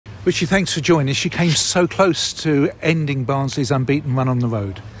Richie, thanks for joining us. You came so close to ending Barnsley's unbeaten run on the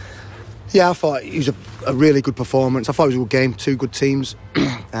road. Yeah, I thought it was a really good performance. I thought it was a good game, two good teams.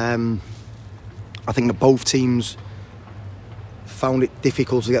 I think that both teams found it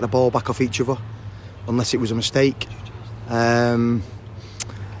difficult to get the ball back off each other, unless it was a mistake. The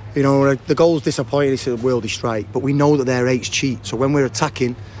goal's disappointing, it's a worldy strike, but we know that their eights cheat. So when we're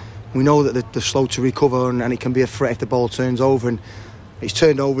attacking, we know that they're slow to recover and it can be a threat if the ball turns over. And it's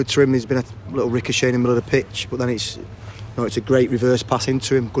turned over to him. There's been a little ricochet in the middle of the pitch, but then it's a great reverse pass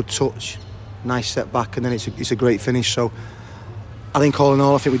into him, good touch, nice set back, and then it's a great finish. So I think all in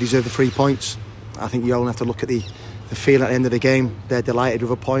all, I think we deserve the 3 points. I think you only have to look at the feeling at the end of the game. They're delighted with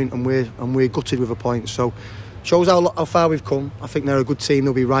a point, and we're gutted with a point. So shows how far we've come. I think they're a good team.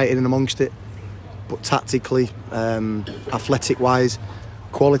 They'll be right in and amongst it. But tactically, athletic-wise,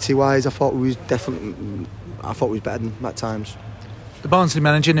 quality-wise, I thought we was better than at times. The Barnsley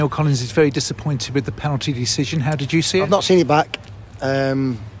manager, Neil Collins, is very disappointed with the penalty decision. How did you see it? I've not seen it back. I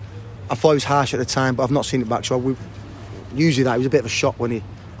thought it was harsh at the time, but I've not seen it back. So usually that was a bit of a shock when I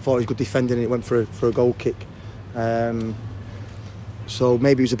thought he was good defending and it went for a goal kick. So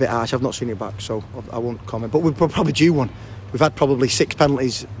maybe it was a bit harsh. I've not seen it back, so I won't comment. But we're probably due one. We've had probably 6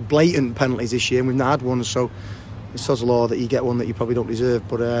 penalties, blatant penalties this year, and we've not had one. So it's Sod's law that you get one that you probably don't deserve.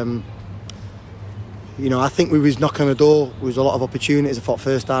 But I think we was knocking on the door. There was a lot of opportunities. I thought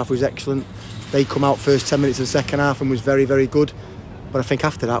first half was excellent. They come out first 10 minutes of the second half and was very, very good. But I think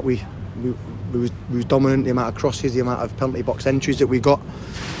after that we was dominant. The amount of crosses, the amount of penalty box entries that we got.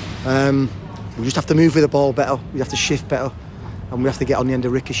 We just have to move with the ball better. We have to shift better, and we have to get on the end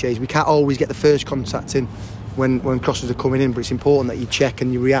of ricochets. We can't always get the first contact in when crosses are coming in, but it's important that you check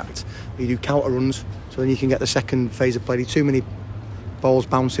and you react. You do counter runs, so then you can get the second phase of play. There's too many balls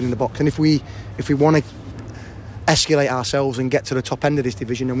bouncing in the box, and if we want to escalate ourselves and get to the top end of this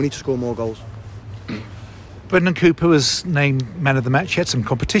division, then we need to score more goals. Brendan Cooper was named man of the match. He had some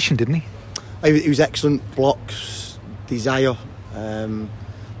competition, didn't he? He was excellent. Blocks, desire. I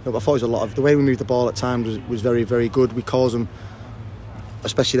thought it was a lot of the way we moved the ball at times was very, very good. We caused them,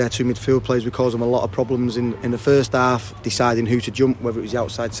 especially their two midfield players, we caused them a lot of problems in the first half, deciding who to jump, whether it was the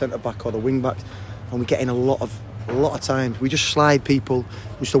outside centre back or the wing back, and we get in a lot of times. We just slide people,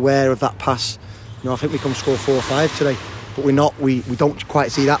 just aware of that pass. I think we can score 4 or 5 today, but we're not. We don't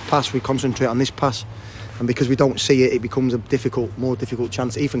quite see that pass. We concentrate on this pass, and because we don't see it, it becomes a more difficult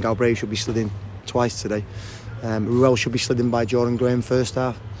chance. Ethan Galbraith should be slid in twice today. Ruel should be slid in by Jordan Graham first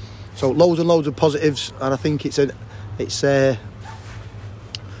half. So loads and loads of positives, and I think it's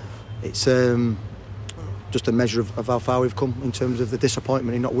just a measure of how far we've come in terms of the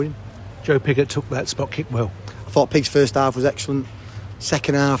disappointment in not winning. Joe Pigott took that spot kick well. I thought Pig's first half was excellent.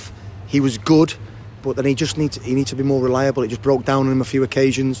 Second half, he was good, but then he needs to be more reliable. It just broke down on him a few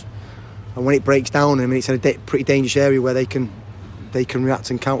occasions, and when it breaks down on him, it's in a pretty dangerous area where they can react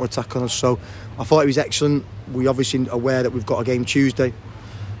and counter attack on us. So I thought he was excellent. We obviously aware that we've got a game Tuesday,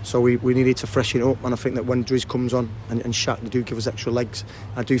 so we needed to freshen it up, and I think that when Driz comes on and Shaq, they do give us extra legs.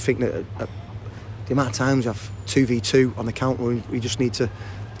 I do think that the amount of times we have 2v2 on the counter, we just need to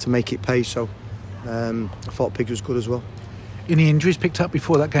make it pay. So I thought Piggs was good as well. Any injuries picked up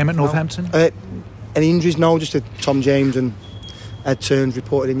before that game at Northampton? Any injuries? No, just Tom James and Ed Turns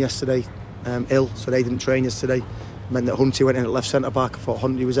reported in yesterday ill, so they didn't train yesterday. It meant that Hunty went in at left centre back. I thought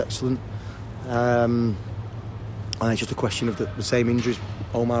Hunty was excellent. And it's just a question of the same injuries: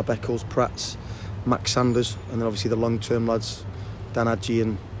 Omar Beckles, Prats, Max Sanders, and then obviously the long-term lads, Dan Adji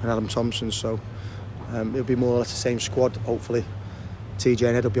and Adam Thompson. So it'll be more or less the same squad. Hopefully TJ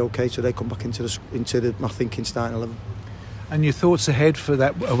and Ed will be okay, so they come back into the my thinking starting 11. And your thoughts ahead for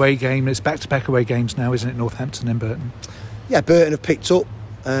that away game? It's back-to-back away games now, isn't it? Northampton and Burton. Yeah, Burton have picked up.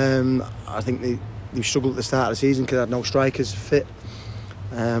 I think they struggled at the start of the season because they had no strikers fit.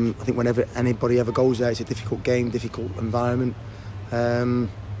 I think whenever anybody ever goes there, it's a difficult game, difficult environment. And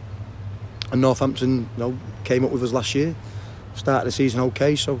Northampton, came up with us last year. Started the season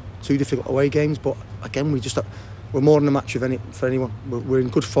okay, so 2 difficult away games. But again, we're more than a match for anyone. We're in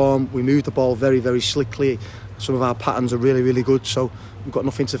good form. We move the ball very, very slickly. Some of our patterns are really, really good. So we've got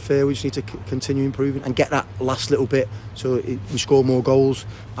nothing to fear. We just need to continue improving and get that last little bit so we score more goals.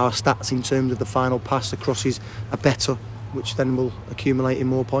 Our stats in terms of the final pass, the crosses are better, which then will accumulate in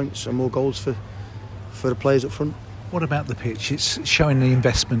more points and more goals for the players up front. What about the pitch? It's showing the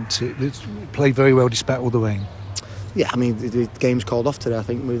investment. It's played very well despite all the rain. Yeah, I mean, the game's called off today, I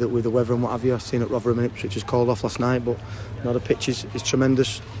think, with the weather and what have you. I've seen at Rotherham and Ipswich was called off last night, but the pitch is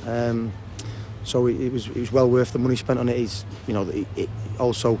tremendous. So it was well worth the money spent on it. It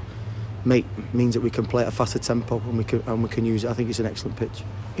also means that we can play at a faster tempo and we can use it. I think it's an excellent pitch.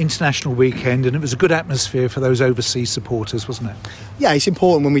 International weekend, and it was a good atmosphere for those overseas supporters, wasn't it? Yeah, it's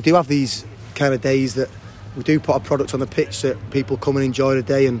important when we do have these kind of days that we do put a product on the pitch that people come and enjoy the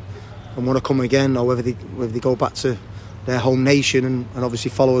day and want to come again, or whether they go back to their home nation and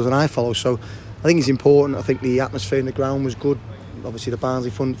obviously follow us and I follow. So I think it's important. I think the atmosphere in the ground was good. Obviously the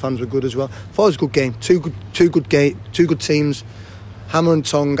Barnsley fans were good as well. I thought it was a good game. Two good teams, hammer and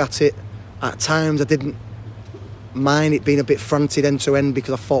tongue at it. At times I didn't mind it being a bit frantic end to end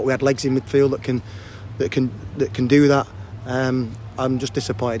because I thought we had legs in midfield that can do that. I'm just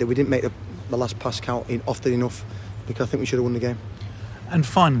disappointed that we didn't make the last pass count often enough, because I think we should have won the game. And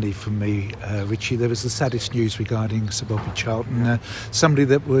finally, for me, Richie, there was the saddest news regarding Sir Bobby Charlton, somebody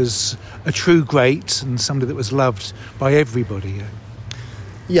that was a true great and somebody that was loved by everybody.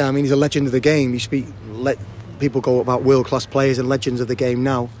 Yeah, I mean, he's a legend of the game. People go about world-class players and legends of the game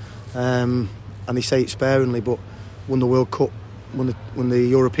now, and they say it sparingly, but won the World Cup, won the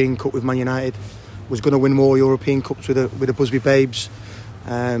European Cup with Man United, was going to win more European Cups with the Busby Babes.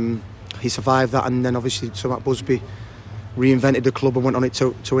 He survived that, and then obviously Sir Matt Busby reinvented the club and went on it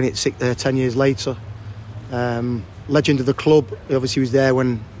to win it 10 years later. Legend of the club. He obviously was there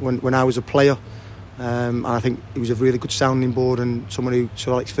when I was a player, and I think he was a really good sounding board and someone who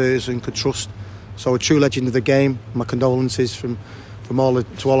Sir Alex Ferguson could trust. So a true legend of the game. My condolences to all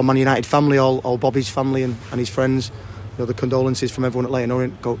the Man United family, all Bobby's family and his friends. The condolences from everyone at Leyton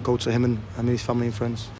Orient go to him and his family and friends.